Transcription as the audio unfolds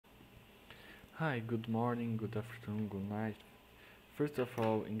Hi, good morning, good afternoon, good night. First of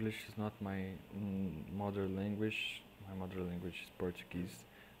all, English is not my mother language. My mother language is Portuguese,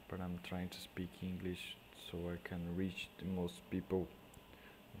 but I'm trying to speak English so I can reach the most people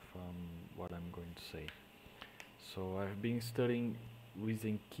from what I'm going to say. So I've been studying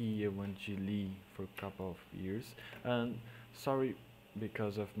Yizheng and Wangjie Li for a couple of years, and sorry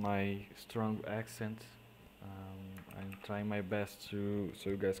because of my strong accent. I'm trying my best to so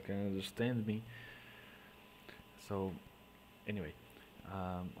you guys can understand me. So anyway,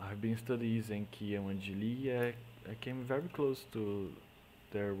 I've been studying Zenki and Wangjie Li. I came very close to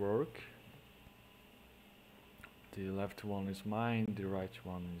their work. The left one is mine, the right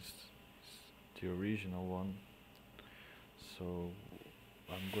one is the original one. So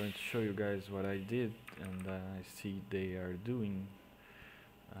I'm going to show you guys what I did and I see they are doing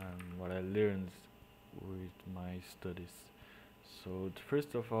and what I learned with my studies. So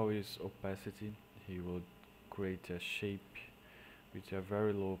first of all is opacity. He would create a shape with a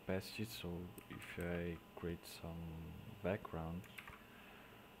very low opacity. So if I create some background,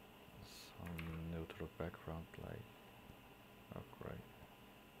 some neutral background like okay,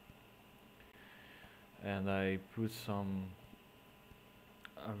 and I put some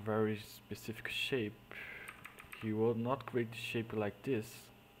a very specific shape, he would not create a shape like this.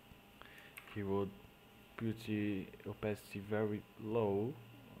 He would put the opacity very low,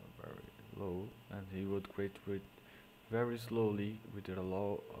 and he would create with very slowly with a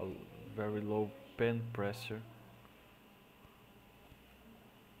very low pen pressure.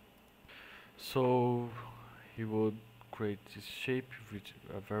 So he would create this shape with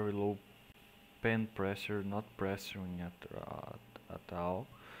a very low pen pressure, not pressuring at all,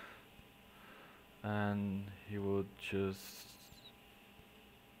 and he would just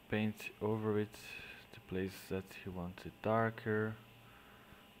paint over it the place that he wanted darker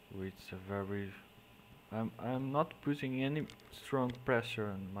with a very I'm not putting any strong pressure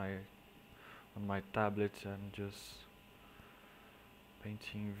on my tablet. I'm just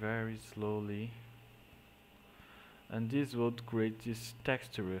painting very slowly, and this would create this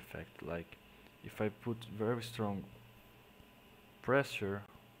texture effect. Like if I put very strong pressure,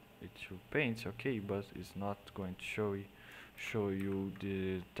 it will paint okay, but it's not going to show you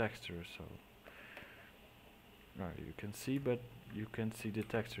the texture. So you can see, but you can see the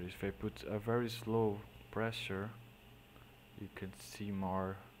texture. If I put a very slow pressure, you can see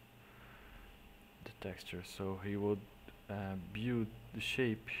more the texture. So he would build the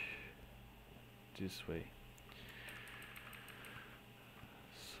shape this way.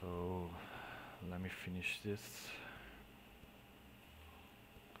 So let me finish this.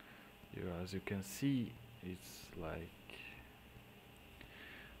 As you can see, it's like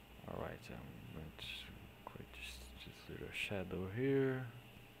alright, I'm going to create just a little shadow here,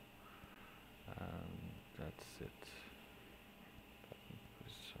 and that's it.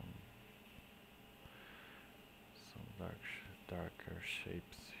 Put some darker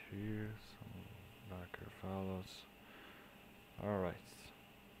shapes here, some darker follows. Alright.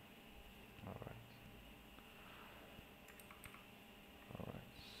 Alright.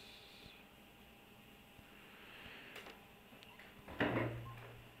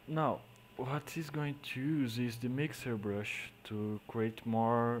 Now, what he's going to use is the mixer brush to create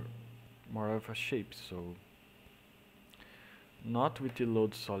more of a shape. So not with the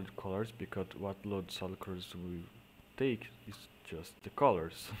load solid colors, because what load solid colors will take is just the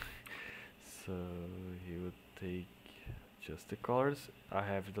colors. So he would take just the colors. I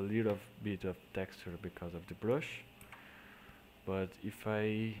have a little bit of texture because of the brush, but if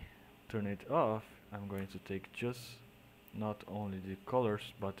I turn it off, I'm going to take just not only the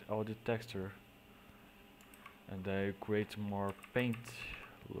colors but all the texture, and I create more paint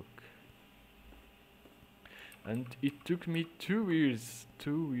look. And it took me 2 years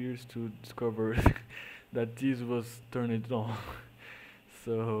to discover that this was turned on.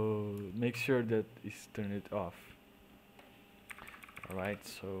 So make sure that it's turned off. Alright,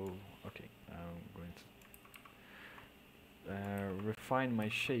 so okay, I'm going to refine my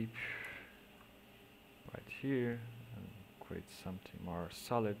shape right here and create something more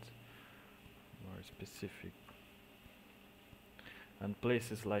solid, more specific. And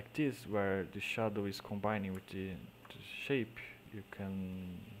places like this where the shadow is combining with the shape, you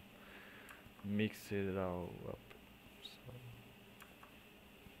can mix it all up. So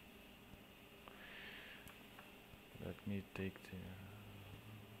let me take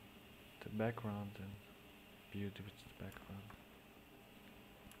the background and build with the background.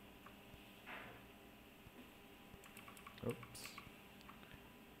 Oops.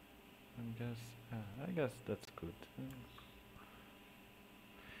 I guess that's good.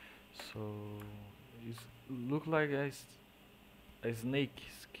 So it look like a snake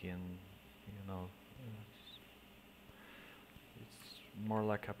skin, you know. It's more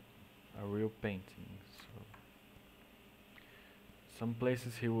like a real painting. So some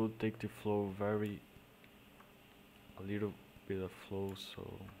places he will take the flow a little bit of flow. So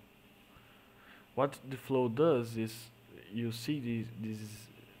what the flow does is you see this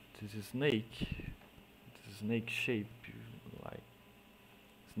snake shape, like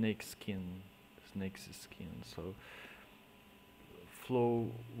snake skin, snake's skin. So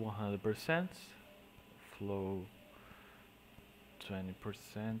flow 100%, flow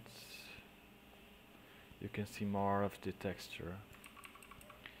 20%. You can see more of the texture.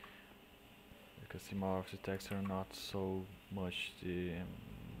 You can see more of the texture, not so much the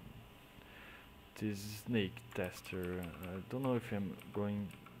this snake texture. I don't know if I'm going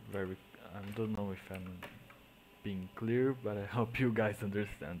very. I don't know if I'm being clear, but I hope you guys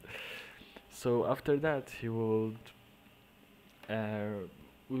understand. So after that, he would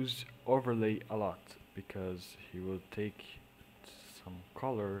use overlay a lot because he will take some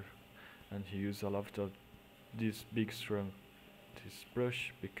color and he use a lot of this big strong this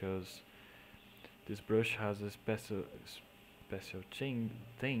brush because this brush has a special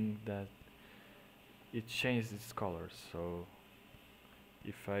thing that it changes its color. So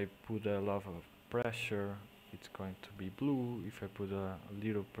if I put a lot of pressure, it's going to be blue. If I put a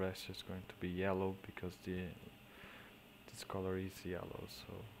little pressure, it's going to be yellow because this color is yellow.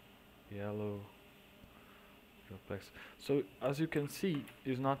 So yellow reflex. So as you can see,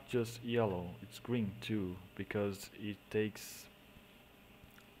 it's not just yellow, it's green too because it takes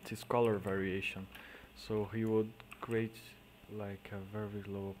this color variation. So he would create like a very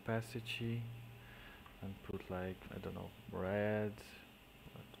low opacity and put like, I don't know, red.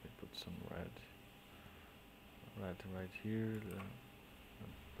 Let me put some red right here,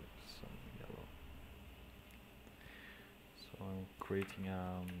 and put some yellow. So I'm creating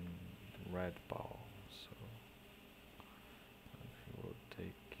a red ball. So we will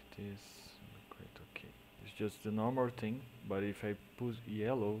take this and create, okay. It's just the normal thing, but if I put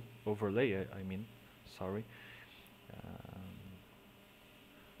yellow overlay, I mean, sorry,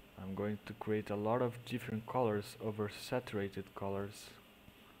 I'm going to create a lot of different colors over saturated colors.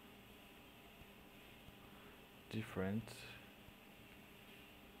 Different.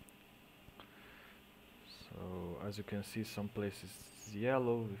 So as you can see, some places it's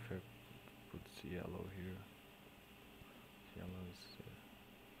yellow. If I put yellow here, yellow is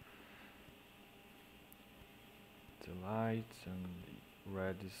the light and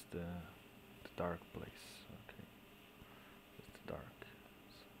red is the dark place. Okay, it's the dark.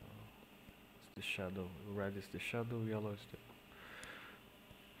 So it's the shadow. Red is the shadow, yellow is the.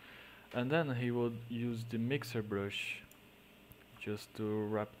 And then he would use the mixer brush just to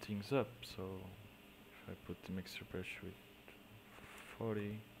wrap things up. So if I put the mixer brush with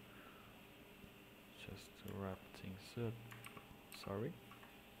 40, just to wrap things up. Sorry.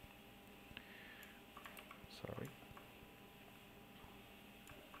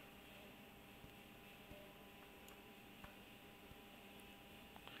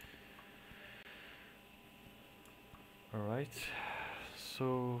 Alright,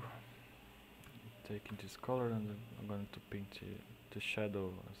 so taking this color and then I'm going to paint the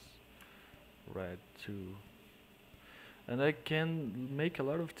shadow as red too. And I can make a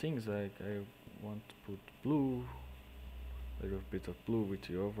lot of things, like I want to put blue, a little bit of blue with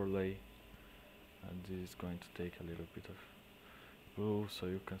the overlay, and this is going to take a little bit of blue, so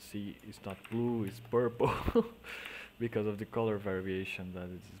you can see it's not blue, it's purple because of the color variation that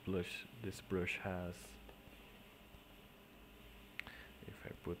this brush has. If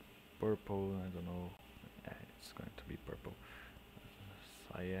I put purple, I don't know, it's going to be purple.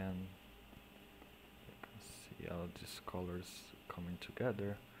 Cyan, you can see all these colors coming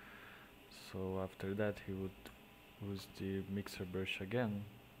together. So after that he would use the mixer brush again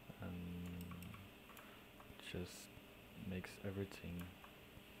and just makes everything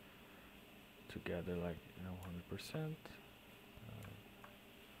together like 100%.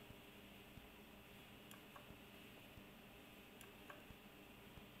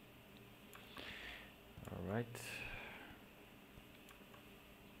 Alright.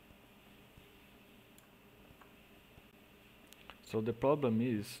 So the problem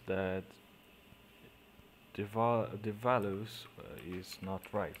is that the values is not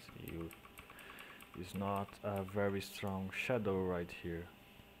right. Is not a very strong shadow right here.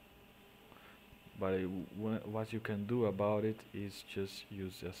 But what you can do about it is just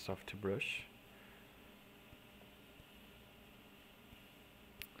use a soft brush.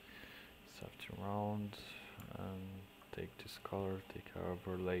 Soft round and take this color, take our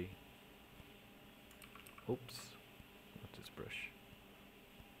overlay oops, not this brush,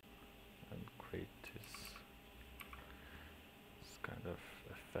 and create this kind of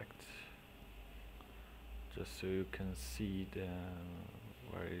effect, just so you can see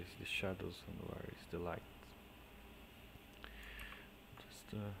where is the shadows and where is the light, just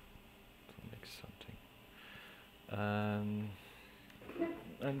to make something,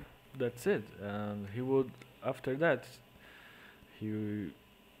 and that's it. And he would, after that, he,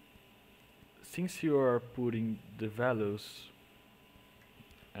 since you are putting the values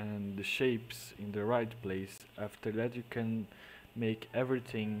and the shapes in the right place, after that you can make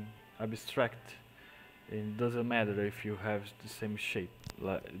everything abstract. It doesn't matter if you have the same shape,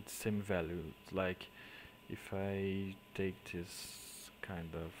 like the same value. Like if I take this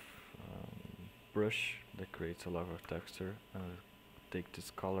kind of brush that creates a lot of texture, take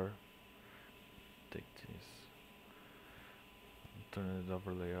this color, take this, turn the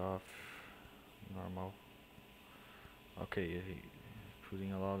overlay off, normal. Okay,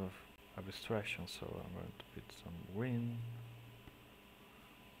 putting a lot of abstraction, so I'm going to put some green.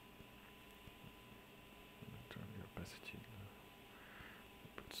 Turn the opacity,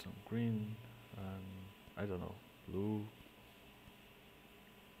 put some green, and I don't know, blue,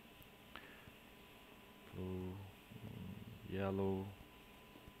 yellow.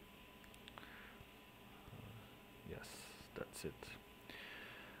 Yes, that's it.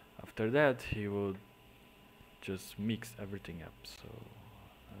 After that, he would just mix everything up. So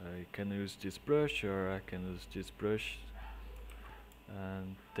I can use this brush, or I can use this brush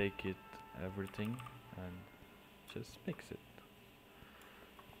and take it everything and just mix it.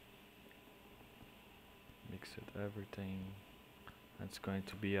 Mix it everything. It's going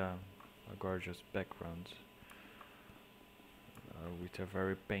to be a gorgeous background with a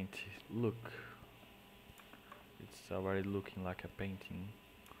very painty look. It's already looking like a painting.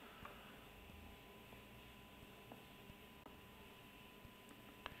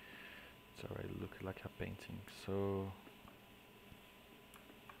 It's already looking like a painting. So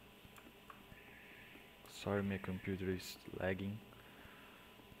sorry, my computer is lagging.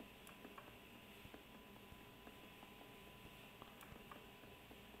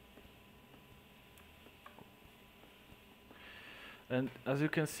 And as you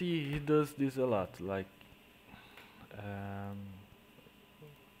can see, he does this a lot. Like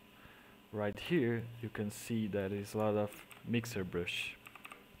right here, you can see that is a lot of mixer brush.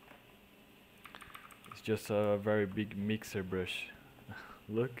 It's just a very big mixer brush.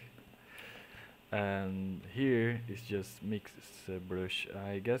 Look. And here is just mixer brush.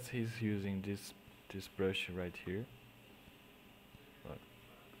 I guess he's using this brush right here. Look.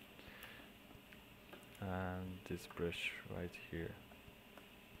 And this brush right here.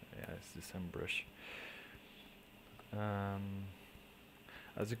 Yeah, it's the same brush.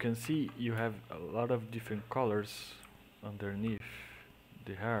 As you can see, you have a lot of different colors underneath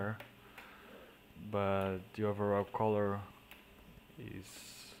the hair, but the overall color is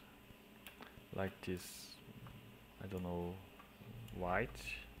like this, I don't know, white,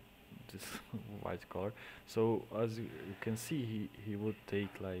 this white color. So as you can see, he would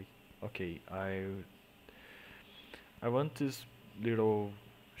take like, okay, I want this little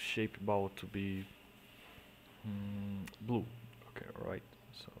shape ball to be blue. Okay, right.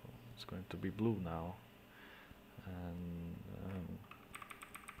 So it's going to be blue now, and I'm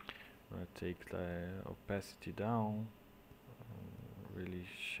gonna take the opacity down, really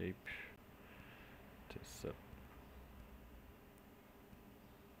shape this up.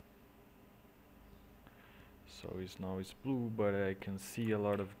 So now it's blue, but I can see a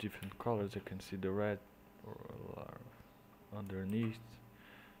lot of different colors. I can see the red underneath.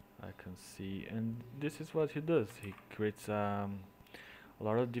 I can see, and this is what he does. He creates a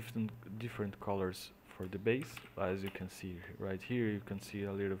lot of different colors for the base. As you can see right here, you can see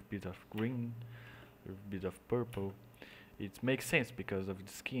a little bit of green, a bit of purple. It makes sense because of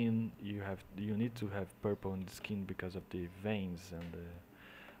the skin. You need to have purple in the skin because of the veins and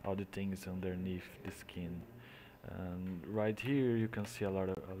all the things underneath the skin. And right here you can see a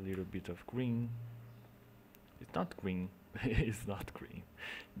little bit of green. It's not green. It's not green,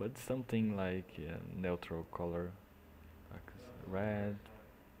 but something like a neutral color, like red,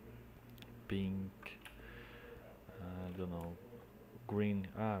 pink, I don't know, green.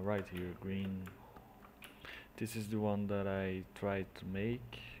 Right here, green. This is the one that I tried to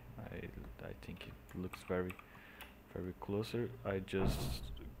make. I think it looks very closer. I just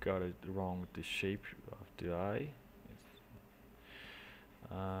got it wrong with the shape of the eye.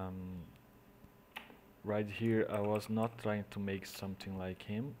 Right here, I was not trying to make something like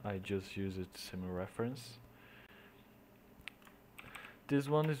him. I just used it as a reference. This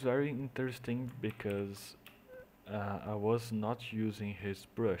one is very interesting because I was not using his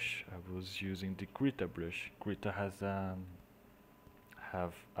brush. I was using the krita brush. Krita has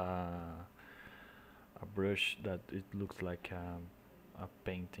have a brush that it looks like a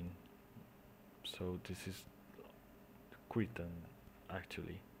painting. So this is krita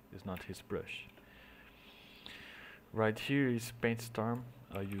actually. It's not his brush. Right here is paint storm.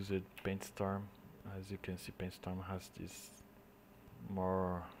 I used paint storm. As you can see, paint storm has this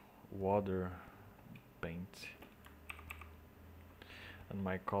more water paint, and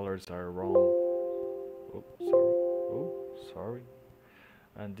my colors are wrong. Oh, sorry. Oh, sorry.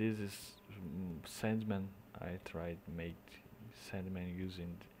 And this is Sandman. I tried make Sandman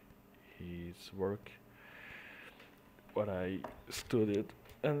using his work, what I studied,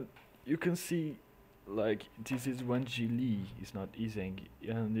 and you can see like this is Wangjie Li. It's not Yizheng,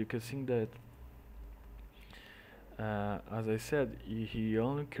 and you can see that. As I said, he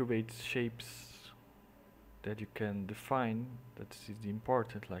only creates shapes that you can define. That is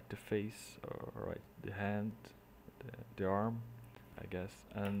important, like the face, or right, the hand, the arm, I guess.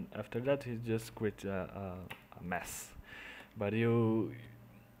 And after that, he just creates a mess. But you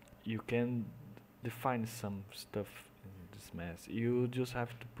can define some stuff in this mess. You just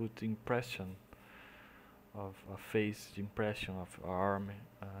have to put impression of a face, impression of arm,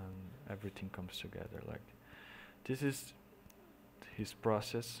 and everything comes together like. This is his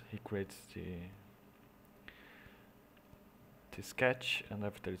process. He creates the sketch, and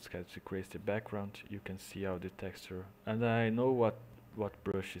after the sketch he creates the background. You can see how the texture, and I know what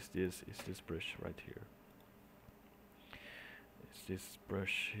brush is this. Is this brush right here. Is this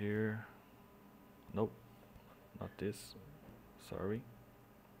brush here? Nope, not this. Sorry.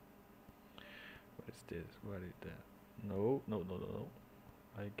 What is this? What is that? No.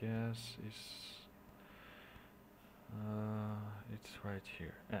 I guess it's right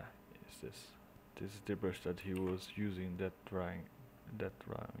here. It's this. This is the brush that he was using that drawing.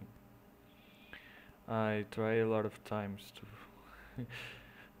 I try a lot of times to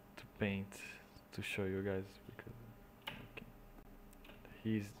to paint to show you guys because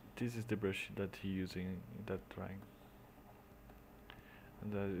this is the brush that he using in that drawing.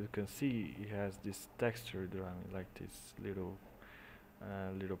 And as you can see, he has this texture drawing, like this little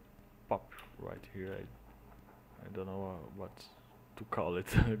pop right here. I don't know what to call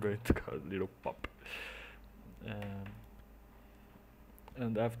it. I'm going to call it little pop.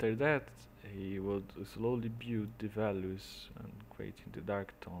 And after that, he would slowly build the values and creating the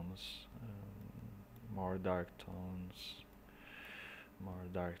dark tones, more dark tones, more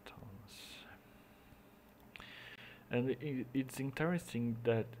dark tones. And it's interesting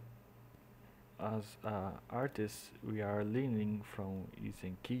that as artists, we are learning from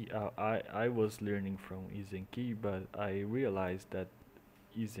Yizheng. I was learning from Yizheng, but I realized that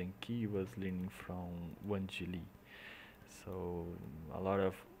Yizheng was learning from Wangjie Li. So a lot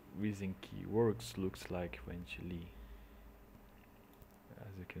of Yizheng works looks like Wangjie Li,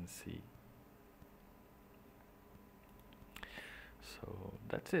 as you can see. So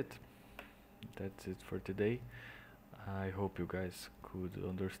that's it. That's it for today. I hope you guys could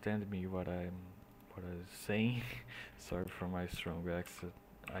understand me what I was saying. Sorry for my strong accent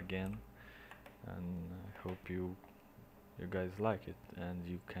again, and I hope you guys like it and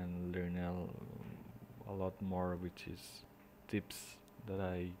you can learn a lot more with these tips that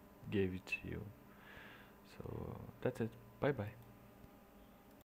I gave it to you. So that's it. Bye bye.